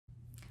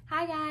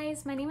Hi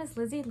guys, my name is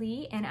Lizzie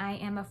Lee and I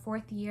am a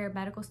fourth year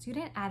medical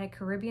student at a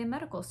Caribbean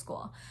medical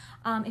school.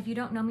 If you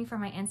don't know me from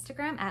my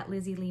Instagram at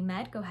Lizzie Lee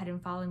Med, go ahead and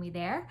follow me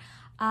there.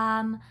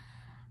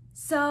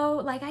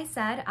 So like I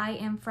said, I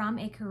am from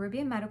a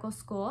Caribbean medical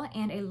school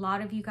and a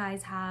lot of you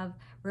guys have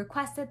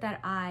requested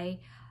that I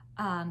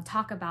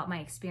talk about my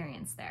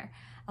experience there.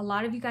 A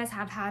lot of you guys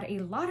have had a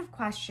lot of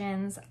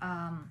questions,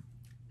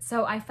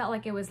 so I felt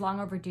like it was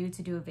long overdue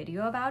to do a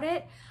video about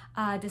it.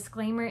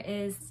 Disclaimer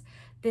is,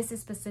 this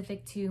is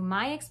specific to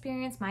my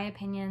experience, my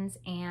opinions,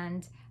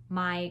 and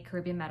my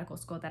Caribbean medical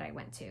school that I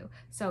went to.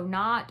 So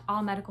not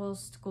all medical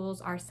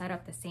schools are set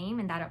up the same,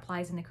 and that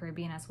applies in the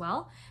Caribbean as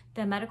well.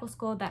 The medical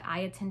school that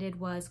I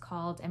attended was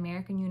called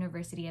American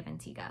University of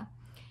Antigua.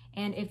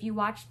 And if you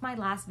watched my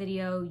last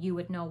video, you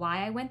would know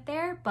why I went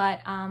there,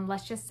 but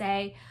let's just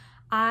say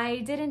I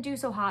didn't do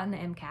so hot in the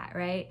MCAT,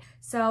 right?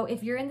 So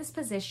if you're in this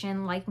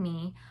position like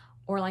me,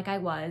 or like I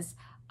was,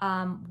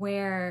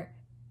 where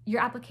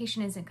your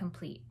application isn't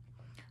complete,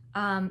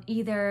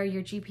 either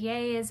your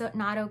GPA is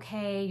not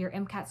okay, your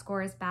MCAT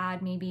score is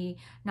bad, maybe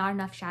not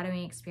enough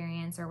shadowing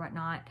experience or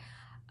whatnot.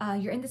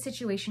 You're in the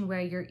situation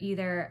where you're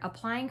either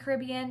applying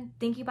Caribbean,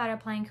 thinking about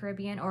applying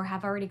Caribbean, or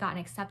have already gotten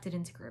accepted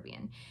into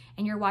Caribbean.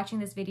 And you're watching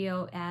this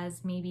video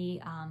as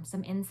maybe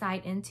some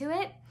insight into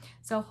it.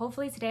 So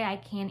hopefully today I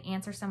can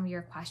answer some of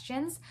your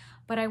questions,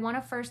 but I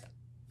want to first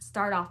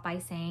start off by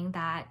saying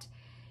that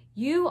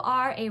you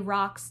are a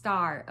rock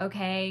star,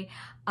 okay?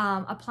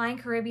 Applying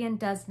Caribbean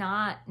does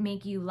not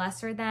make you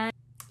lesser than.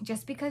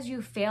 Just because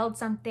you failed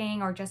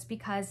something or just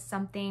because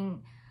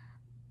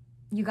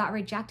you got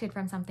rejected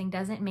from something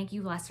doesn't make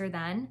you lesser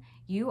than.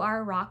 You are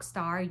a rock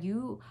star.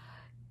 You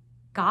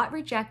got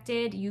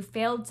rejected, you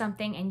failed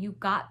something, and you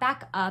got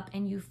back up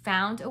and you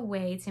found a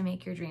way to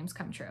make your dreams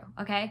come true,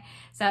 okay?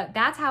 So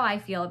that's how I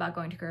feel about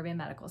going to Caribbean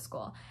medical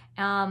school.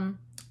 One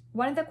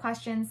of the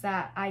questions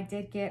that I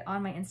did get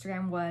on my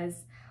Instagram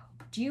was,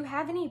 do you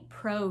have any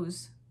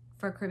pros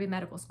for Caribbean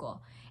medical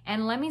school?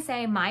 And let me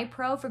say, my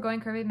pro for going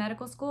Caribbean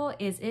medical school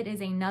is it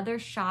is another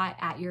shot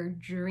at your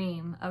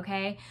dream,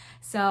 okay?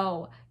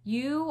 So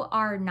you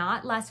are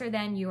not lesser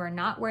than, you are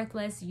not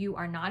worthless, you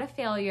are not a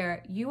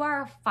failure, you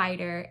are a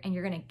fighter, and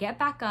you're gonna get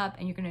back up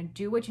and you're gonna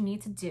do what you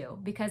need to do,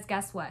 because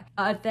guess what?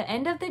 At the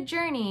end of the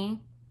journey,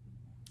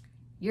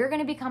 you're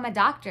gonna become a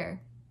doctor.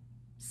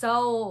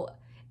 So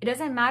it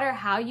doesn't matter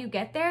how you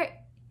get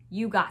there,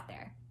 you got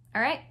there,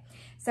 all right?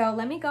 So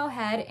let me go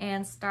ahead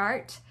and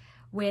start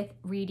with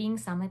reading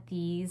some of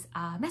these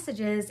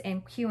messages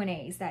and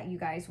Q&As that you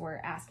guys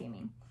were asking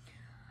me.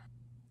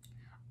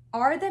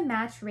 Are the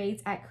match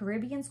rates at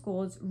Caribbean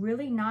schools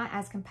really not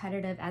as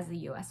competitive as the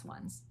US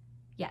ones?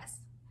 Yes,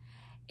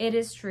 it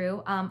is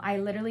true. I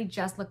literally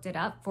just looked it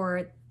up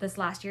for this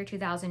last year,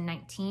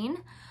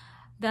 2019.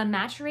 The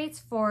match rates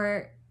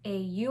for a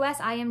US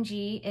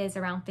IMG is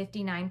around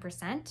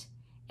 59%.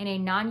 And a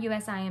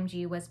non-US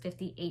IMG was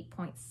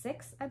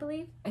 58.6, I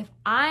believe. If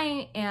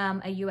I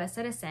am a US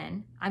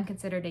citizen, I'm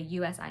considered a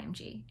US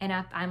IMG. And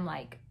if I'm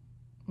like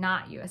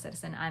not US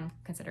citizen, I'm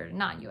considered a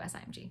non-US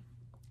IMG.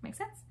 Make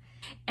sense?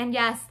 And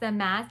yes, the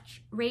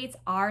match rates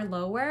are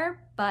lower,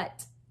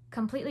 but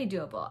completely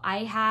doable.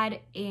 I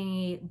had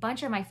a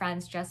bunch of my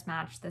friends just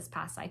match this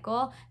past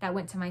cycle that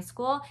went to my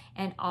school,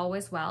 and all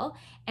was well.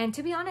 And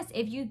to be honest,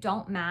 if you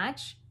don't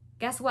match,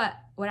 guess what?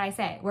 What I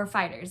say, we're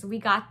fighters. We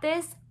got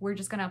this. We're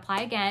just gonna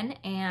apply again,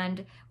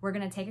 and we're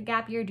gonna take a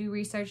gap year, do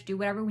research, do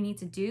whatever we need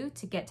to do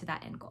to get to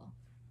that end goal.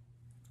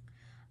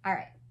 All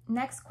right,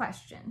 next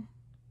question.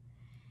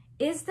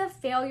 Is the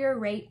failure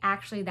rate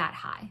actually that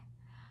high?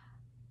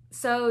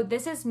 So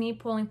this is me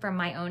pulling from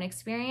my own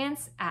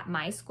experience at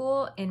my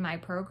school in my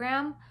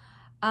program.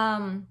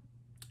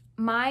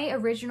 My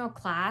original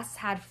class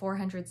had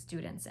 400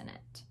 students in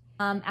it.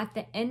 At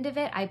the end of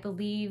it, I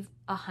believe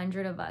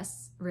 100 of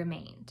us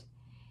remained.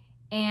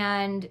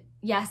 And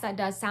yes, that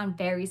does sound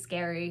very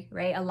scary,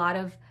 right? A lot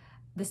of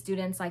the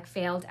students like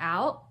failed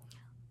out.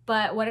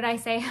 But what did I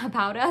say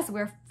about us?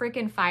 We're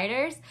freaking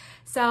fighters.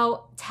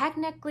 So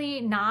technically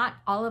not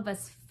all of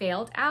us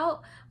failed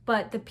out,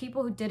 but the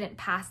people who didn't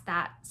pass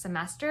that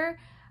semester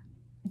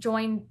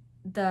joined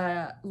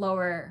the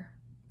lower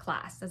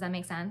class. Does that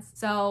make sense?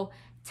 So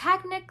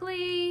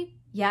technically,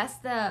 yes,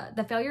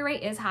 the failure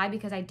rate is high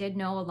because I did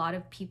know a lot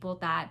of people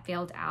that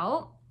failed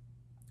out,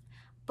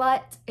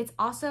 but it's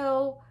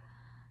also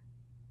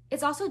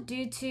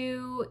due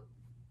to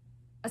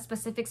a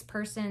specific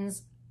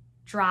person's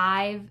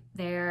drive,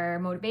 their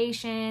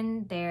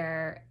motivation,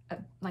 their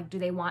like, do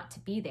they want to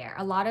be there?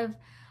 A lot of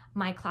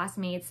my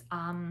classmates,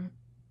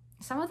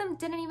 some of them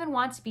didn't even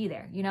want to be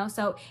there, you know?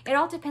 So it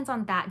all depends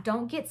on that.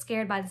 Don't get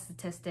scared by the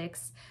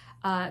statistics,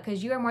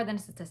 because you are more than a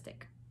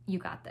statistic. You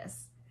got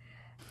this.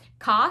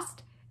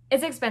 Cost,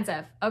 it's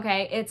expensive,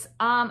 okay? It's,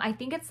 I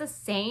think it's the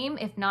same,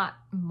 if not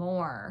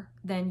more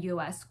than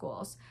US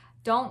schools.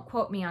 Don't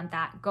quote me on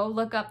that. Go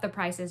look up the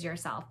prices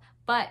yourself.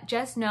 But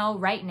just know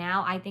right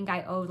now, I think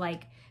I owe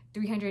like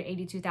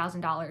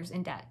 $382,000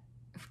 in debt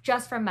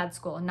just from med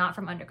school, not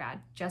from undergrad,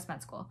 just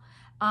med school.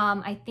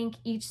 I think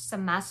each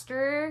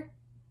semester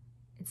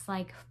it's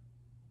like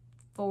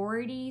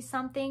 40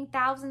 something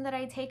thousand that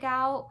I take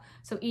out.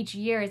 So each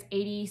year is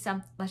 80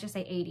 some, let's just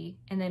say 80.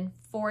 And then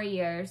 4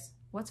 years,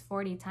 what's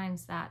 40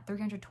 times that?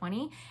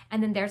 320.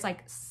 And then there's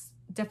like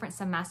different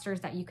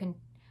semesters that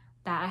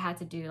I had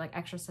to do, like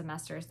extra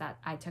semesters that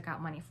I took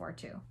out money for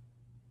too.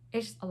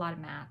 It's just a lot of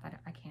math.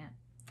 I can't.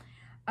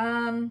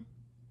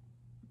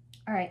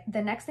 All right,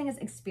 the next thing is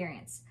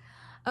experience.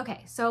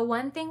 Okay, so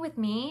one thing with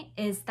me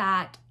is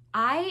that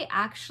I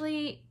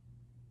actually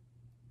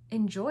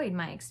enjoyed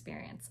my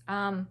experience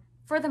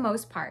for the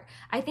most part.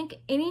 I think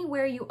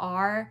anywhere you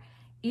are,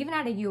 even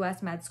at a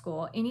US med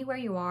school, anywhere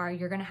you are,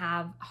 you're gonna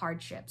have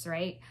hardships,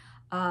 right?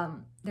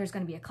 There's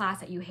gonna be a class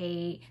that you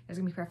hate. There's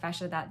gonna be a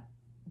professor that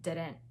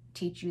didn't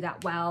teach you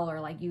that well,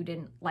 or like you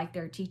didn't like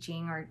their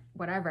teaching or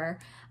whatever.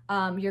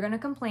 You're gonna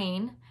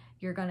complain.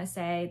 You're gonna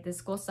say this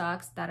school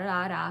sucks, da da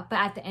da da. But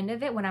at the end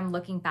of it, when I'm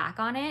looking back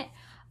on it,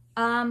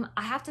 I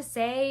have to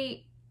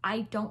say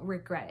I don't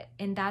regret it.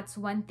 And that's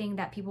one thing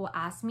that people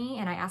ask me,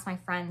 and I ask my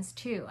friends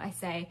too. I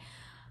say,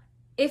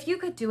 if you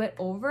could do it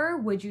over,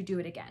 would you do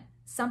it again?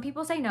 Some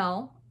people say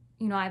no.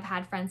 You know, I've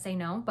had friends say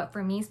no, but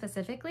for me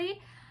specifically,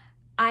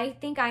 I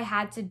think I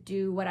had to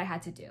do what I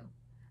had to do.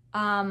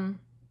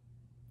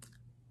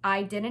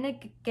 I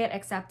didn't get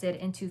accepted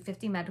into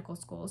 50 medical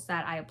schools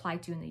that I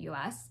applied to in the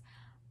US.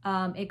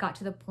 It got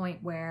to the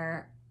point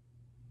where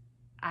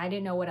I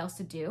didn't know what else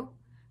to do.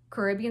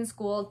 Caribbean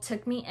school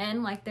took me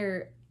in like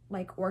their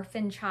like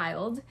orphan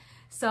child.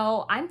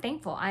 So I'm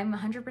thankful. I'm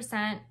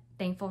 100%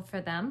 thankful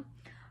for them.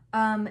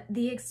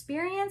 The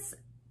experience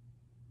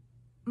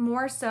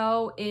more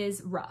so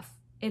is rough.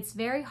 It's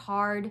very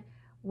hard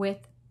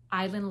with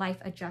island life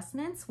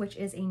adjustments, which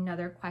is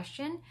another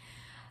question.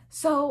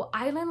 So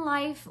island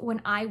life,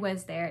 when I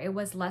was there, it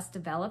was less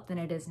developed than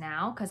it is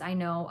now, because I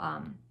know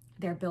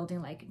they're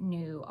building like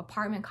new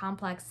apartment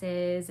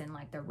complexes and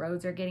like the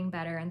roads are getting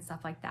better and stuff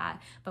like that.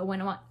 But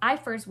when I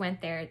first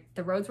went there,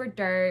 the roads were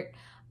dirt.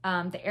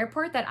 The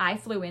airport that I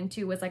flew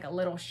into was like a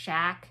little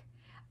shack.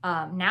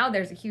 Now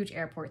there's a huge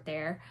airport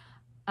there.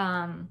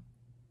 But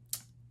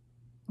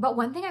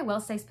one thing I will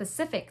say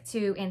specific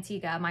to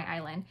Antigua, my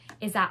island,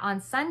 is that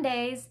on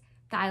Sundays,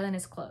 the island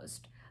is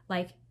closed.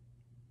 Like,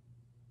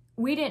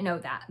 we didn't know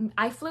that.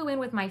 I flew in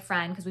with my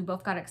friend because we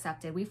both got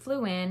accepted. We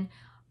flew in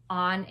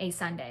on a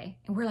Sunday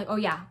and we're like, oh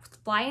yeah,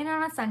 fly in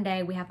on a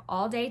Sunday. We have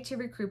all day to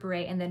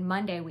recuperate and then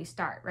Monday we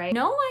start, right?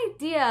 No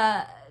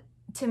idea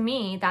to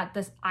me that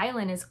this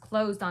island is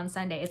closed on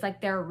Sunday. It's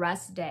like their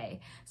rest day.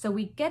 So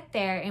we get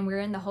there and we're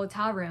in the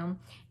hotel room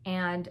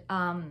and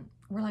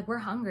we're like, we're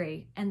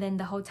hungry. And then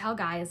the hotel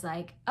guy is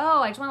like,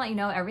 oh, I just want to let you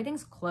know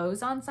everything's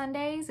closed on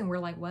Sundays. And we're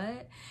like,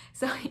 what?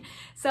 So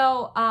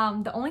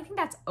the only thing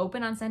that's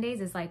open on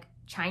Sundays is like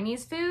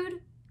Chinese food,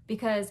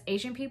 because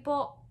Asian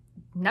people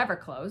never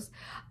close.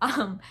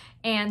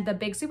 And the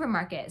big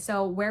supermarket.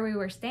 So where we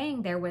were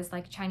staying, there was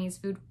like Chinese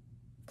food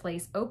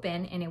place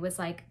open, and it was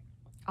like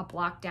a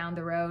block down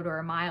the road or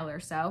a mile or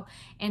so.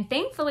 And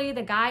thankfully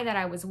the guy that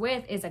I was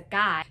with is a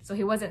guy, so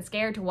he wasn't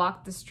scared to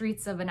walk the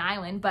streets of an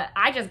island. But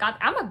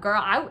I'm a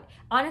girl.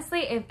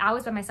 Honestly, if I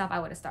was by myself, I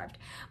would have starved.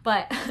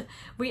 But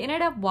we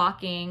ended up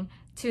walking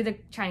to the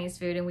Chinese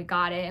food and we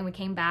got it and we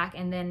came back,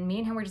 and then me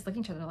and him were just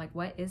looking at each other like,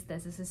 what is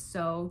this? This is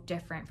so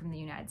different from the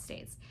United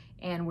States.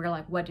 And we're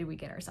like, what did we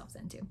get ourselves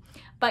into?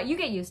 But you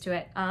get used to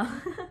it.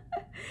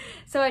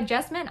 So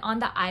adjustment on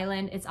the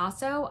island, it's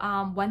also,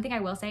 one thing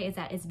I will say is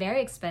that it's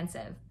very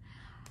expensive.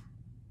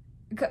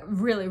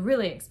 Really,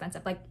 really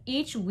expensive. Like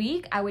each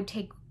week I would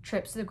take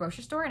trips to the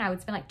grocery store and I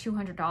would spend like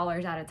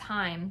 $200 at a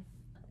time.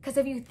 Because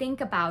if you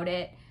think about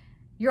it,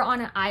 you're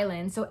on an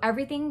island, so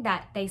everything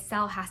that they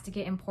sell has to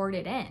get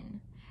imported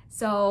in.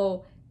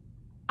 So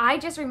I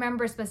just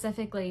remember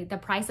specifically the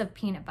price of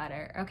peanut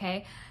butter,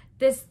 okay?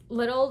 This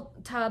little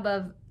tub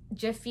of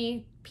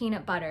Jiffy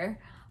peanut butter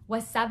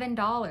was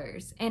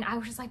 $7. And I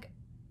was just like,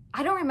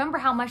 I don't remember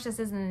how much this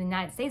is in the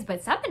United States,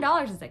 but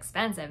 $7 is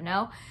expensive,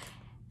 no?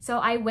 So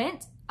I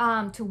went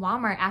to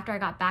Walmart after I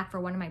got back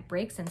for one of my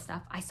breaks and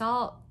stuff. I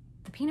saw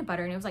the peanut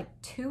butter and it was like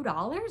 $2. And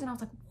I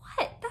was like,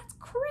 what? That's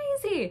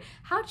crazy.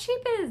 How cheap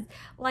is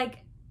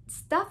like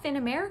stuff in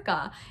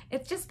America?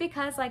 It's just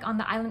because like on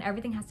the island,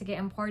 everything has to get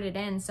imported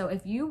in. So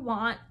if you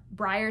want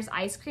Breyer's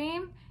ice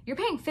cream, you're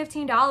paying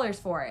 $15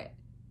 for it.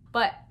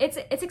 But it's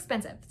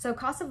expensive. So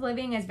cost of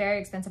living is very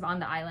expensive on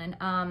the island.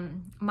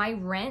 My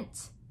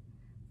rent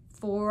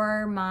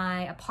for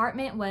my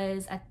apartment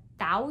was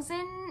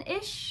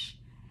 $1,000-ish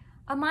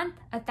a month,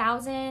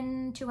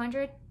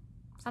 1,200,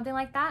 something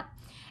like that.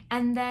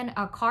 And then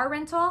a car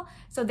rental.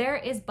 So there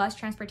is bus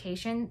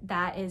transportation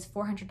that is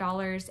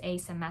 $400 a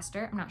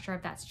semester. I'm not sure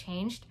if that's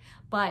changed,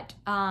 but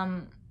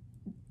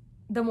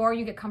the more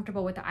you get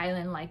comfortable with the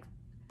island, like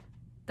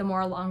the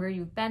more longer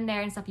you've been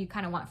there and stuff, you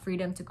kind of want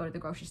freedom to go to the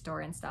grocery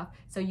store and stuff.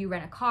 So you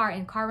rent a car,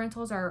 and car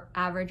rentals are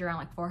average around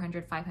like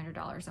 $400,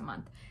 $500 a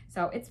month.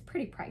 So it's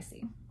pretty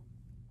pricey.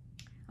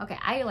 Okay,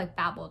 I like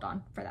babbled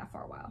on for that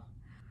for a while.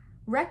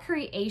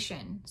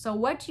 Recreation. So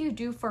what do you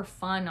do for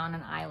fun on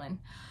an island?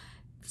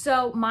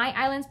 So my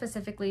island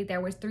specifically,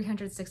 there was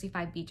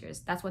 365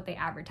 beaches. That's what they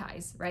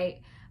advertise,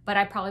 right? but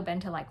I've probably been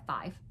to like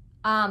 5.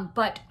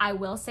 But I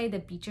will say the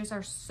beaches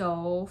are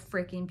so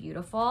freaking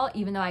beautiful,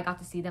 even though I got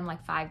to see them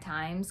like 5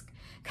 times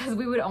because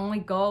we would only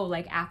go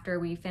like after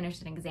we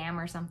finished an exam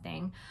or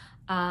something.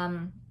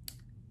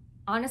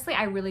 Honestly,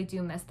 I really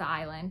do miss the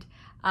island.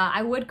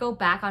 I would go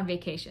back on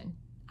vacation.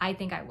 I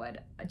think I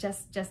would,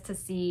 just to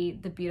see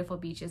the beautiful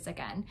beaches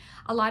again.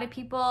 A lot of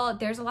people,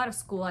 there's a lot of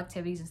school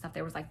activities and stuff.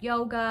 There was like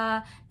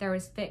yoga, there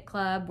was fit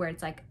club where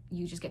it's like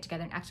you just get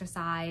together and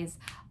exercise.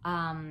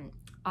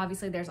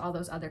 Obviously there's all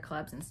those other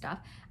clubs and stuff.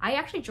 I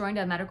actually joined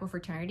a medical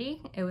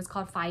fraternity. It was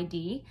called Phi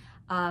D,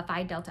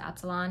 Phi Delta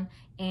Epsilon.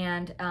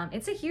 And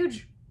it's a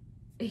huge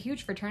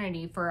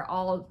fraternity for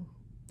all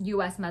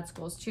US med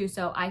schools too.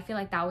 So I feel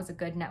like that was a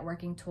good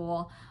networking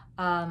tool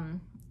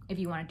if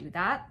you want to do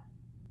that.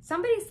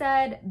 Somebody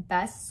said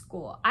best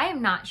school. I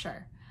am not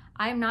sure.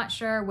 I am not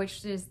sure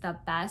which is the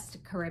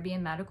best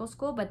Caribbean medical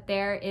school, but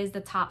there is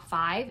the top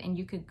 5 and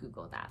you could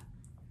Google that.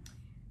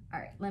 All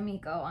right, let me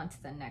go on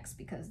to the next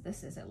because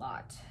this is a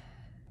lot.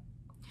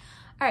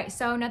 All right,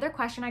 so another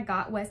question I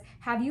got was,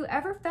 have you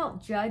ever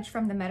felt judged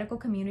from the medical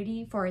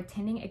community for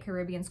attending a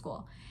Caribbean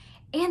school?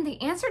 And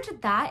the answer to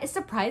that is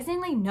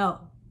surprisingly no.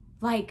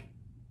 Like,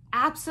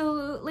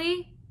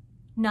 absolutely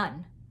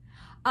none.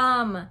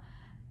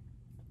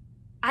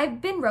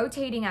 I've been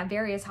rotating at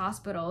various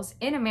hospitals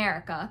in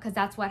America because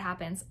that's what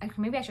happens.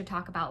 Maybe I should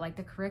talk about like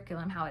the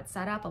curriculum, how it's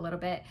set up a little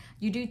bit.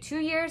 You do 2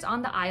 years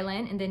on the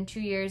island and then 2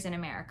 years in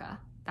America.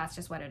 That's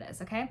just what it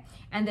is, okay?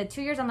 And the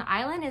 2 years on the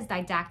island is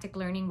didactic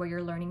learning where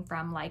you're learning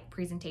from like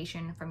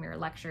presentation from your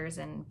lectures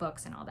and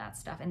books and all that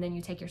stuff. And then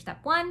you take your step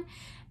 1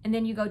 and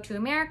then you go to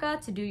America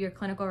to do your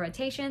clinical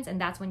rotations. And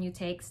that's when you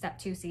take step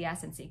 2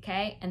 CS and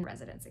CK and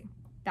residency.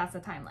 That's the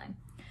timeline.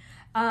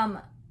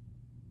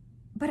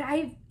 But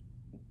I've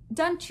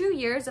done 2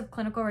 years of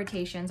clinical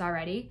rotations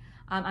already.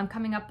 I'm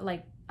coming up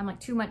I'm like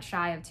 2 months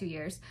shy of 2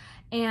 years.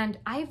 And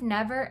I've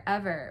never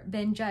ever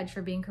been judged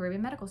for being a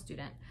Caribbean medical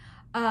student.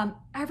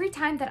 Every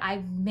time that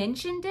I've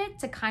mentioned it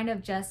to kind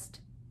of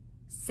just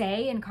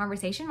say in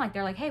conversation, like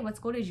they're like, hey, what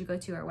school did you go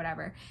to or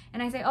whatever?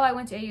 And I say, oh, I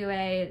went to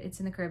AUA, it's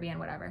in the Caribbean,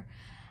 whatever.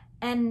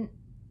 And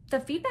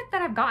the feedback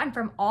that I've gotten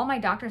from all my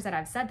doctors that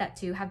I've said that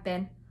to have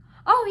been,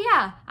 oh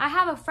yeah, I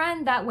have a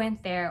friend that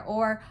went there,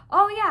 or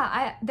oh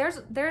yeah,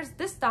 there's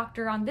this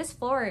doctor on this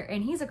floor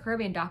and he's a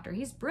Caribbean doctor,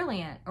 he's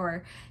brilliant,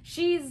 or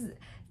she's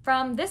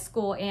from this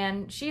school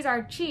and she's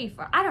our chief,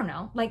 or I don't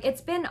know. Like,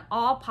 it's been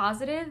all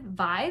positive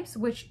vibes,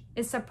 which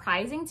is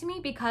surprising to me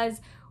because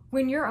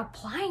when you're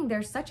applying,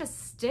 there's such a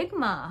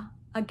stigma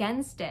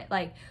against it.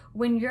 Like,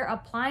 when you're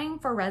applying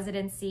for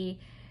residency,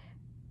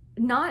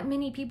 not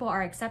many people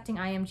are accepting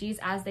IMGs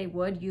as they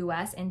would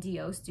US and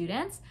DO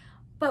students.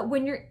 But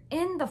when you're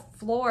in the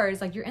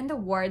floors, like you're in the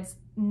wards,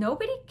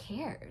 nobody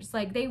cares.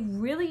 Like, they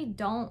really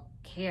don't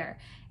care.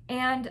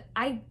 And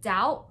I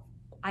doubt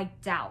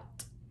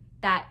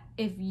that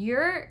if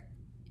you're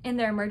in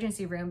the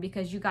emergency room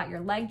because you got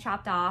your leg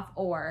chopped off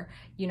or,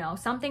 you know,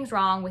 something's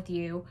wrong with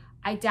you,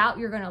 I doubt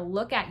you're gonna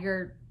look at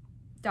your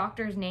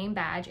doctor's name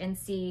badge and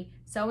see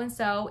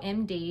so-and-so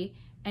MD,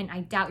 and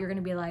I doubt you're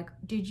gonna be like,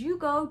 did you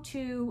go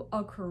to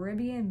a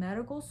Caribbean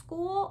medical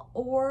school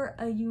or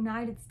a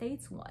United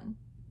States one?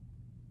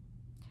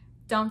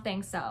 Don't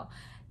think so.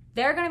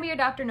 They're gonna be your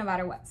doctor no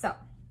matter what. So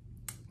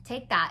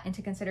take that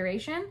into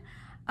consideration.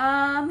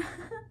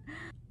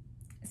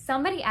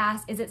 Somebody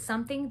asked, is it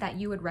something that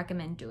you would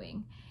recommend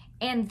doing?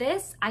 And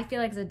this, I feel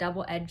like, is a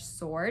double-edged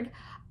sword.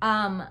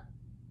 I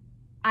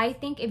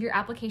think if your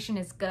application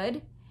is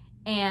good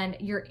and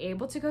you're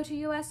able to go to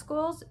US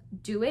schools,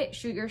 do it,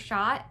 shoot your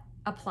shot,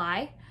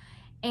 apply.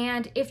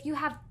 And if you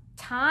have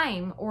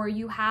time or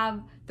you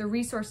have the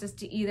resources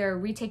to either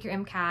retake your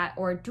MCAT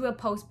or do a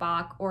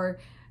post-bac or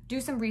do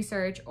some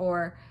research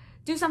or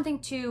do something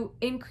to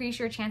increase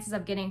your chances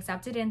of getting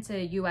accepted into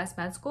US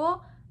med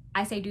school,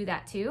 I say do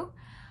that too.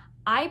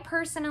 I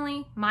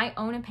personally, my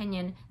own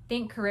opinion,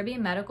 think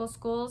Caribbean medical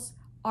schools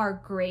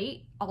are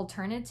great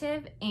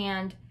alternative,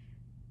 and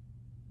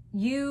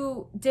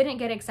you didn't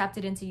get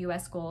accepted into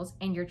US schools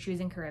and you're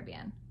choosing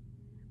Caribbean.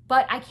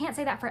 But I can't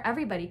say that for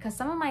everybody because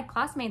some of my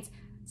classmates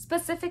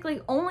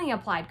specifically only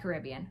applied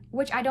Caribbean,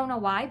 which I don't know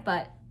why,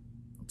 but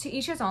to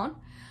each his own.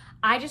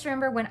 I just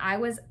remember when I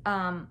was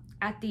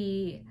at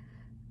the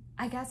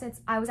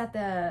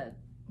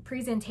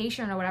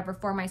presentation or whatever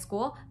for my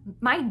school,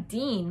 my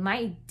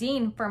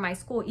dean for my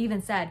school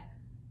even said,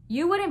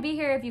 you wouldn't be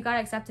here if you got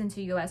accepted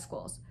into US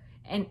schools.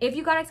 And if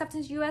you got accepted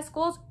into US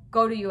schools,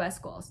 go to US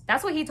schools.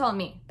 That's what he told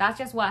me. That's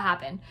just what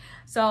happened.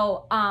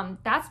 So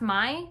that's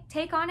my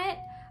take on it.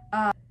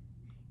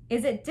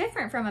 Is it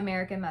different from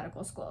American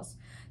medical schools?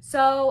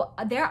 So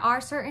there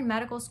are certain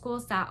medical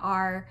schools that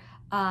are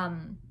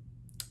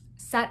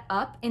set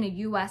up in a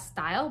US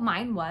style.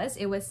 Mine was,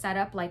 it was set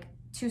up like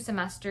 2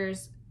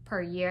 semesters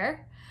per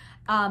year.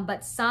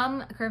 But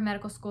some Caribbean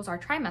medical schools are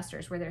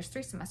trimesters where there's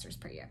 3 semesters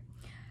per year.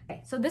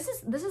 Okay, so this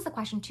is the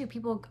question too.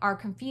 People are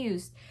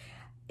confused.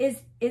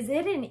 is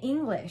it in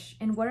English,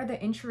 and what are the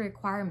entry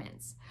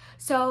requirements?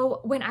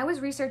 So when I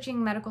was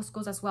researching medical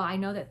schools as well, I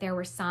know that there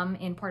were some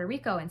in Puerto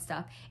Rico and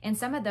stuff, and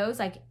some of those,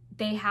 like,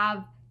 they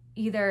have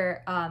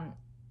either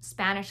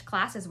Spanish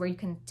classes where you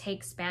can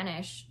take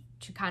Spanish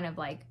to kind of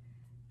like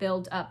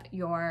build up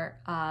your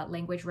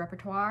language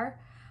repertoire.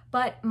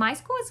 But my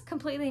school is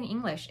completely in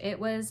English. It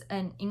was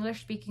an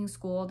English speaking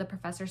school. The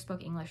professor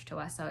spoke English to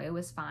us, so it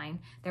was fine.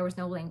 There was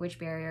no language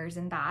barriers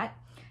in that.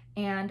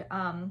 And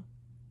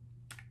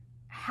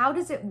how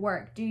does it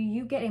work? Do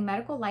you get a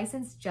medical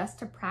license just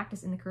to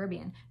practice in the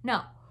Caribbean?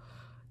 No.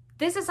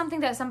 This is something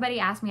that somebody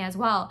asked me as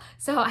well,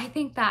 so I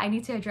think that I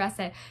need to address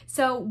it.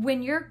 So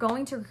when you're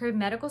going to Caribbean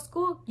medical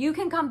school, you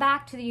can come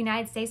back to the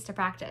United States to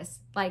practice.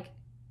 Like,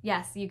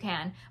 yes, you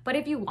can. But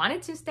if you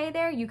wanted to stay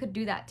there, you could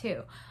do that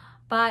too.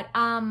 But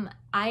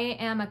I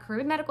am a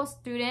Caribbean medical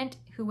student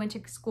who went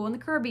to school in the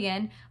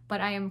Caribbean,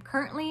 but I am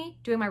currently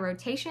doing my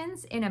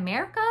rotations in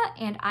America,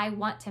 and I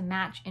want to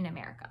match in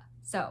America.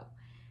 So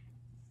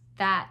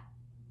that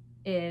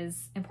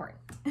is important.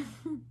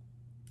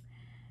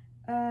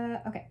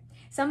 Okay.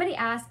 Somebody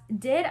asked,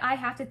 did I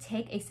have to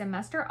take a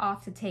semester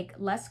off to take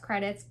less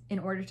credits in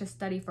order to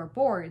study for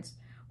boards?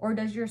 Or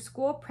does your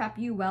school prep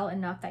you well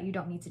enough that you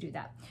don't need to do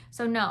that?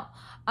 So no,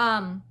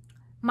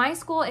 my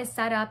school is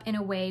set up in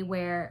a way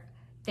where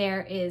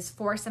there is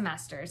 4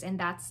 semesters, and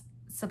that's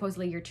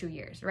supposedly your 2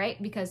 years, right?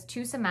 Because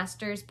 2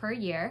 semesters per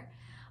year.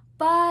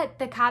 But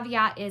the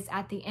caveat is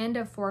at the end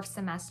of 4th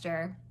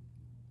semester,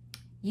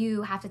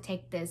 you have to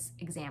take this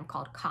exam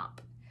called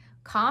COMP.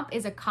 COMP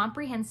is a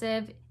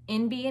comprehensive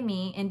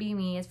NBME.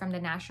 NBME is from the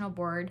National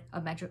Board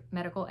of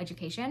Medical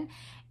Education.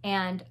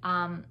 And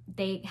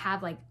they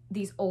have like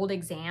these old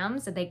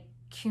exams that they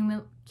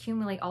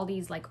accumulate all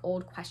these like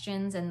old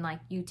questions, and like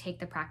you take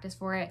the practice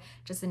for it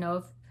just to know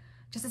if,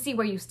 just to see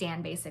where you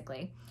stand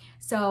basically.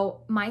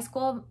 So my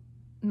school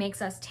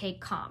makes us take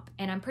COMP,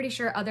 and I'm pretty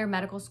sure other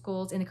medical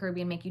schools in the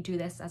Caribbean make you do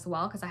this as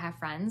well, because I have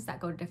friends that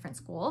go to different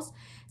schools.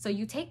 So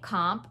you take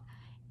COMP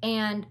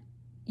and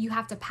you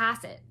have to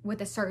pass it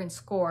with a certain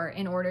score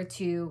in order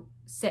to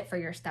sit for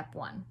your step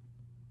 1.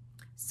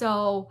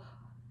 So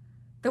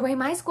the way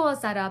my school is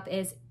set up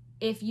is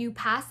if you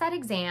pass that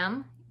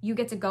exam, you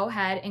get to go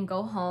ahead and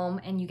go home,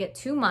 and you get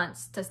 2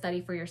 months to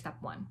study for your step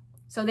 1.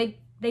 So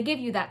they give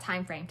you that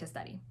time frame to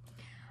study.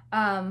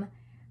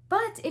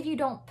 But if you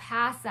don't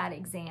pass that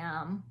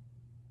exam,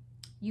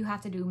 you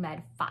have to do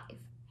Med 5.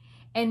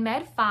 And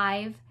Med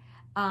 5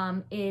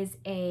 is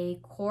a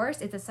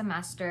course, it's a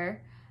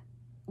semester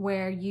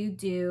where you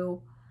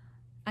do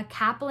a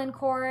Kaplan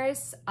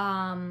course,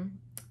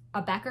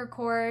 a Becker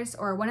course,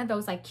 or one of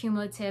those like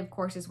cumulative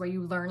courses where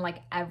you learn like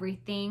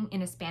everything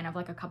in a span of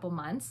like a couple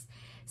months.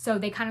 So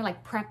they kind of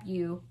like prep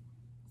you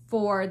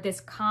for this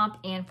COMP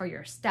and for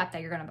your step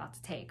that you're about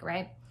to take,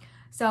 right?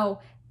 So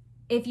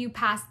if you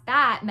pass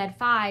that Med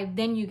 5,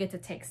 then you get to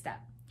take step.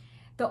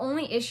 The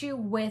only issue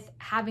with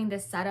having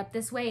this set up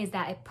this way is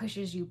that it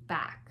pushes you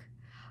back.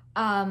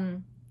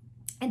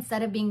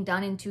 Instead of being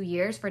done in 2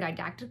 years for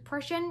didactic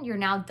portion, you're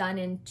now done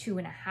in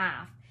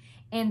 2.5.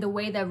 And the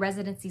way the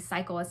residency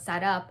cycle is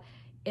set up,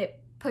 it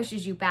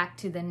pushes you back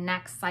to the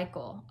next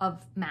cycle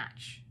of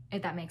match,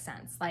 if that makes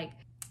sense. Like,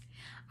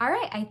 all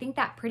right, I think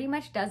that pretty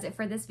much does it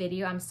for this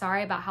video. I'm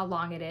sorry about how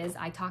long it is.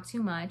 I talk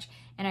too much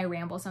and I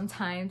ramble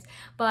sometimes.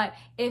 But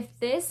if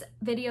this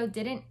video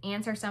didn't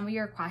answer some of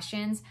your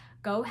questions,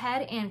 go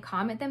ahead and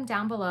comment them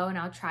down below, and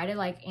I'll try to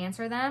like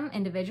answer them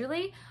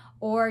individually.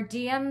 Or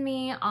DM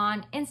me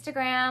on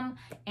Instagram,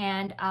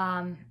 and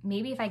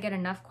maybe if I get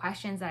enough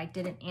questions that I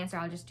didn't answer,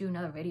 I'll just do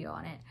another video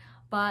on it.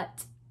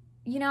 But,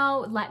 you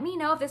know, let me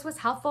know if this was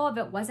helpful, if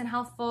it wasn't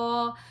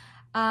helpful.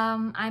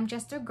 I'm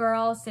just a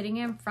girl sitting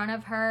in front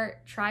of her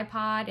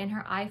tripod and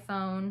her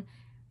iPhone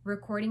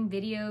recording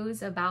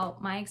videos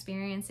about my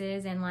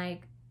experiences, and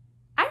like,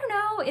 I don't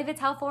know if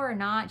it's helpful or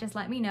not, just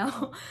let me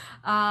know.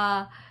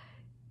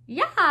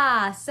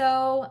 Yeah,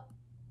 so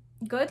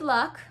good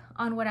luck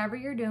on whatever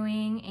you're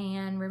doing,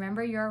 and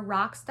remember, you're a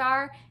rock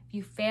star. If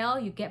you fail,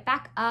 you get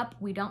back up.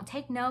 We don't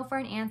take no for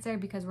an answer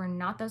because we're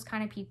not those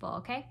kind of people,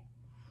 okay?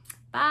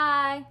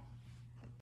 Bye.